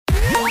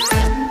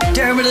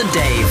Dermot and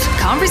Dave.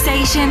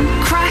 Conversation,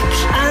 crack,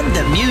 And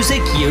the music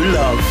you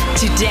love.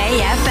 Today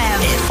FM.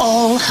 It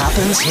all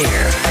happens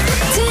here.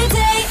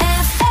 Today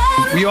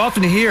FM. You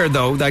often hear,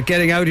 though, that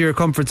getting out of your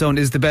comfort zone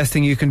is the best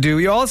thing you can do.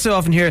 You also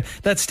often hear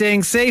that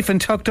staying safe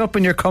and tucked up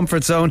in your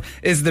comfort zone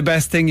is the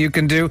best thing you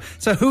can do.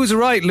 So who's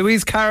right?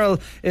 Louize Carroll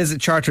is a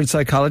chartered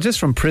psychologist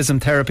from Prism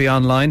Therapy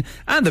Online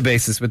and the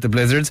basis with the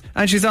Blizzards.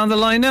 And she's on the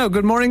line now.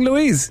 Good morning,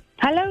 Louise.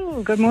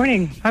 Hello, good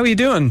morning. How are you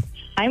doing?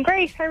 I'm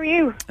great, how are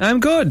you? I'm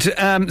good.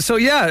 So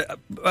yeah,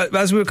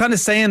 as we were kind of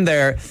saying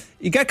there,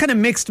 you get kind of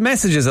mixed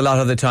messages a lot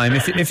of the time.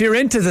 If you're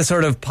into the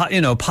sort of,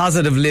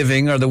 positive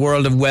living or the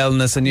world of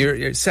wellness and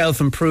your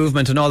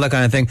self-improvement and all that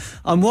kind of thing,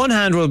 on one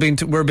hand,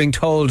 we're being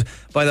told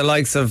by the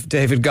likes of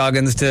David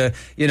Goggins to,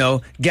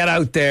 get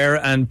out there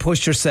and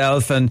push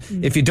yourself. And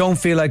if you don't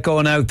feel like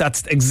going out,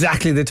 that's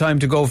exactly the time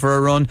to go for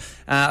a run.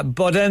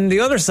 But then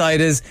the other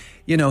side is,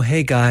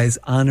 hey guys,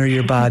 honor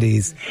your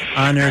bodies,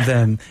 honor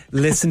them,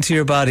 listen to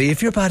your body.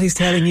 If your body's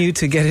telling you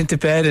to get into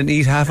bed and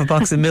eat half a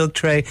box of milk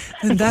tray,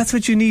 then that's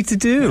what you need to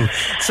do.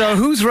 So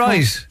who's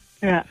right?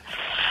 Yeah.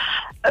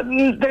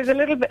 It's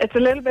a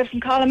little bit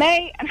from column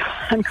A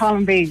and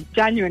column B,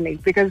 genuinely,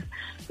 because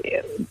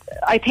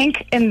I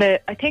think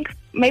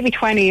maybe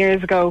 20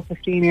 years ago,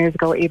 15 years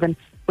ago even,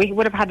 we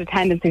would have had a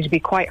tendency to be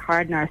quite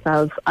hard on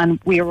ourselves, and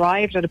we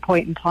arrived at a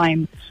point in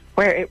time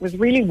where it was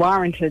really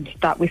warranted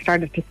that we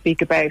started to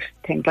speak about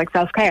things like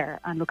self-care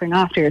and looking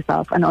after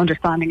yourself and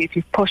understanding if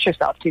you push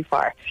yourself too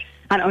far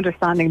and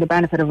understanding the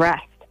benefit of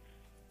rest.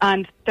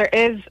 And there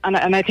is, and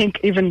I think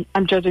even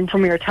I'm judging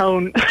from your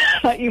tone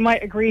that you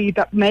might agree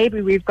that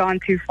maybe we've gone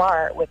too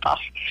far with that,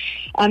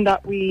 and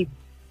that we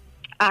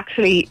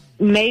actually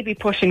may be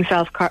pushing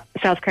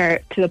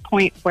self-care to the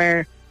point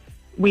where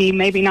we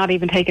maybe not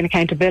even taking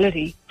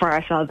accountability for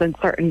ourselves in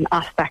certain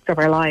aspects of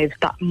our lives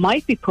that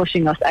might be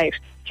pushing us out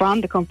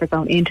from the comfort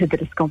zone into the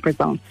discomfort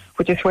zone,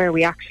 which is where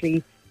we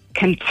actually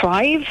can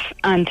thrive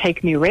and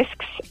take new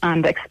risks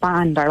and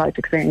expand our life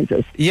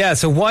experiences. Yeah,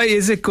 so why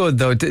is it good,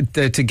 though,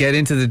 to get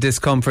into the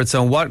discomfort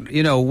zone?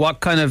 What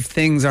kind of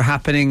things are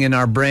happening in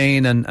our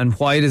brain, and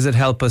why does it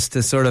help us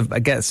to sort of, I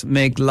guess,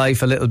 make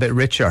life a little bit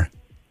richer?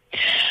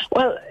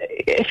 Well,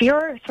 if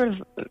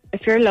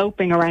you're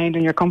loping around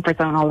in your comfort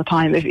zone all the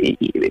time, if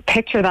you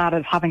picture that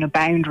as having a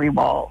boundary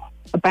wall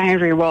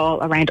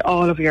around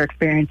all of your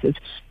experiences.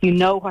 You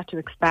know what to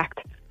expect.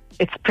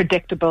 It's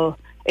predictable.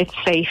 It's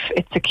safe.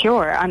 It's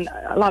secure. And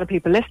a lot of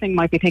people listening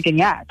might be thinking,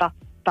 yeah,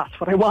 that's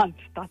what I want.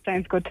 That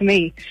sounds good to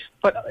me.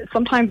 But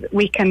sometimes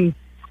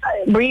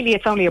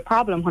it's only a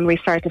problem when we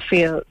start to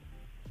feel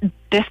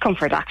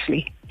discomfort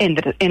actually in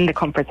the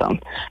comfort zone,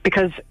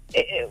 because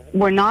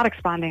we're not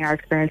expanding our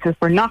experiences.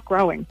 We're not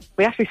growing.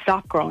 We actually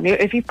stop growing.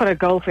 If you put a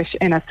goldfish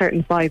in a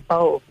certain size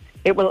bowl,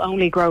 it will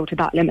only grow to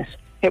that limit.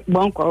 It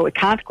won't grow. It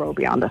can't grow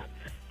beyond it.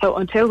 So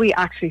until we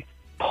actually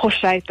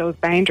push out those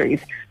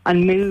boundaries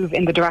and move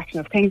in the direction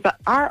of things that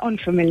are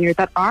unfamiliar,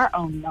 that are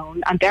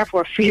unknown, and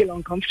therefore feel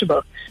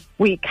uncomfortable,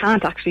 we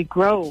can't actually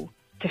grow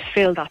to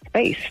fill that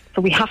space.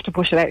 So we have to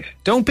push it out.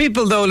 Don't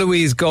people, though,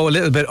 Louise, go a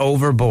little bit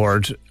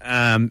overboard?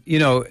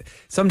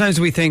 Sometimes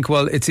we think,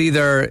 well, it's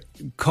either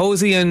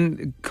cozy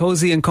and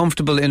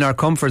comfortable in our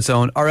comfort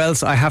zone, or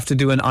else I have to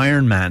do an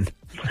Ironman.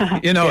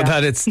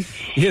 That it's,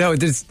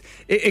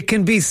 it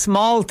can be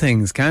small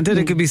things, can't it?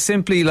 It could be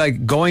simply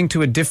like going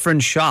to a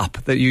different shop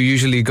that you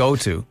usually go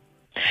to.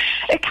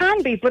 It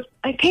can be, but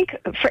I think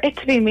for it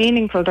to be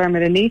meaningful,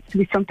 Dermot, it needs to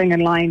be something in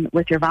line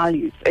with your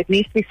values. It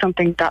needs to be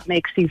something that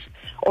makes you,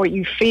 or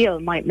you feel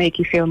might make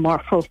you feel more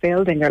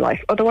fulfilled in your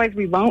life. Otherwise,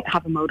 we won't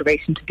have a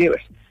motivation to do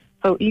it.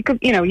 So you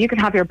can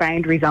have your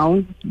boundary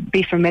zone,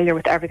 be familiar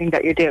with everything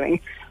that you're doing,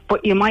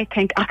 but you might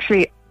think,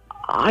 actually,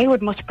 I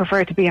would much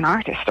prefer to be an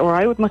artist, or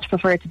I would much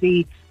prefer to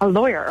be a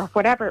lawyer, or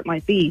whatever it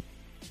might be.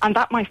 And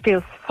that might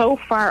feel so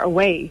far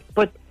away,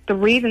 but the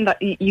reason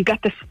that you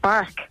get the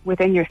spark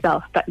within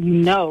yourself that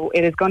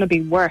it is going to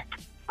be worth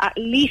at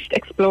least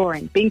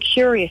exploring, being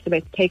curious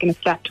about taking a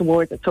step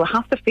towards it. So it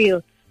has to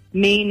feel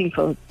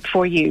meaningful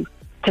for you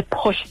to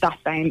push that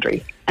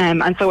boundary.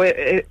 And so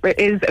it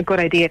is a good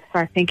idea to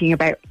start thinking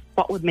about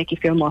what would make you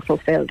feel more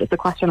fulfilled. It's a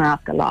question I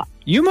ask a lot.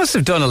 You must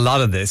have done a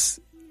lot of this.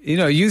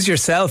 Use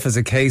yourself as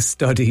a case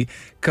study,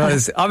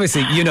 because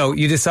obviously,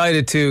 you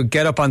decided to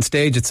get up on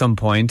stage at some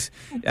point,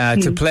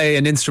 to play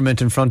an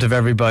instrument in front of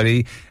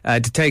everybody,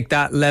 to take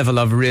that level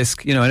of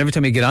risk, and every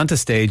time you get onto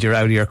stage, you're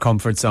out of your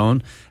comfort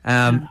zone.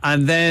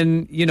 And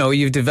then,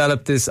 you've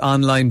developed this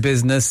online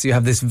business. You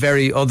have this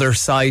very other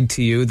side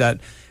to you that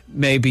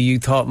maybe you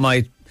thought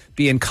might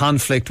be in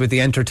conflict with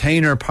the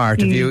entertainer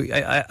part of you.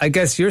 I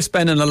guess you're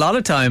spending a lot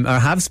of time, or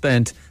have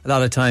spent a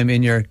lot of time,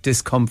 in your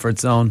discomfort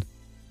zone.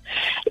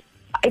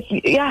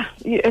 Yeah,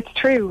 it's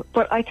true.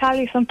 But I tell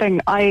you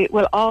something, I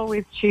will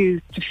always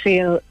choose to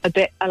feel a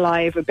bit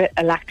alive, a bit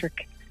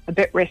electric, a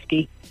bit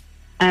risky.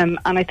 And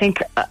I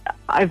think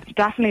I've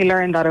definitely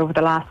learned that over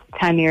the last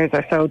 10 years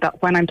or so,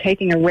 that when I'm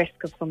taking a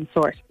risk of some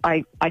sort,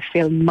 I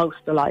feel most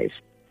alive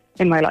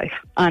in my life.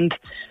 And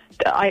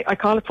I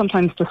call it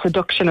sometimes the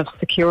seduction of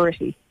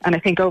security. And I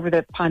think over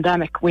the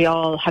pandemic, we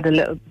all sort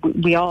of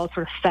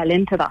fell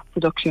into that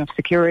seduction of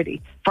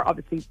security for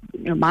obviously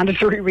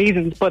mandatory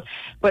reasons. But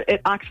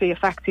it actually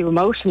affects you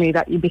emotionally,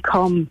 that you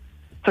become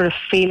sort of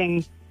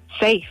feeling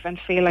safe and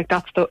feel like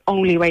that's the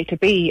only way to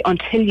be,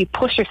 until you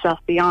push yourself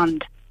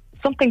beyond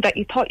something that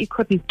you thought you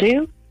couldn't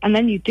do, and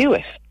then you do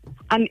it.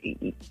 And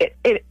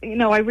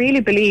I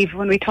really believe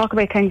when we talk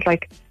about things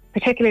like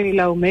particularly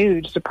low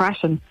mood,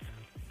 depression,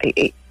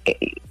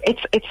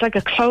 it's like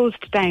a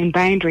closed down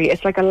boundary.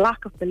 It's like a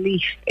lack of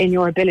belief in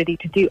your ability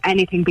to do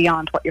anything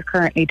beyond what you're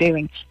currently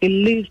doing. You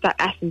lose that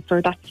essence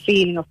or that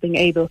feeling of being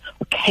able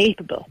or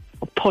capable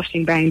of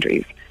pushing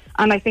boundaries.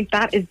 And I think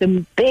that is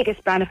the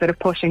biggest benefit of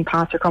pushing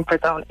past your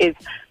comfort zone, is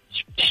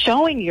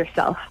showing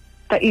yourself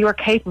that you are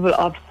capable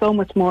of so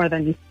much more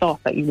than you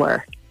thought that you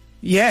were.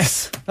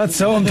 Yes, that's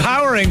so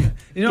empowering.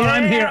 What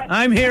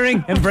I'm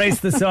hearing? Embrace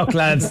the suck,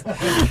 lads.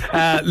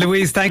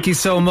 Louise, thank you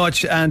so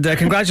much, and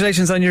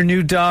congratulations on your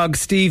new dog,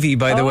 Stevie,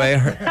 by the way.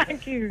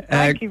 Thank you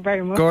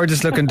very much.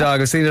 Gorgeous looking dog.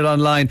 I've seen it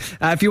online.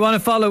 If you want to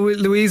follow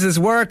Louise's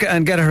work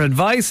and get her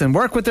advice and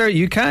work with her,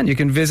 you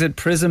can visit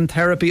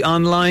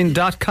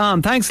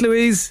prismtherapyonline.com. Thanks,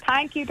 Louise.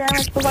 Thank you,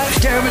 Dermot. Bye-bye.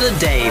 Dermot and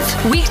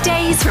Dave.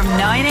 Weekdays from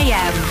 9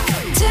 a.m.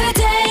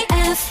 Today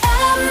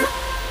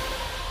FM.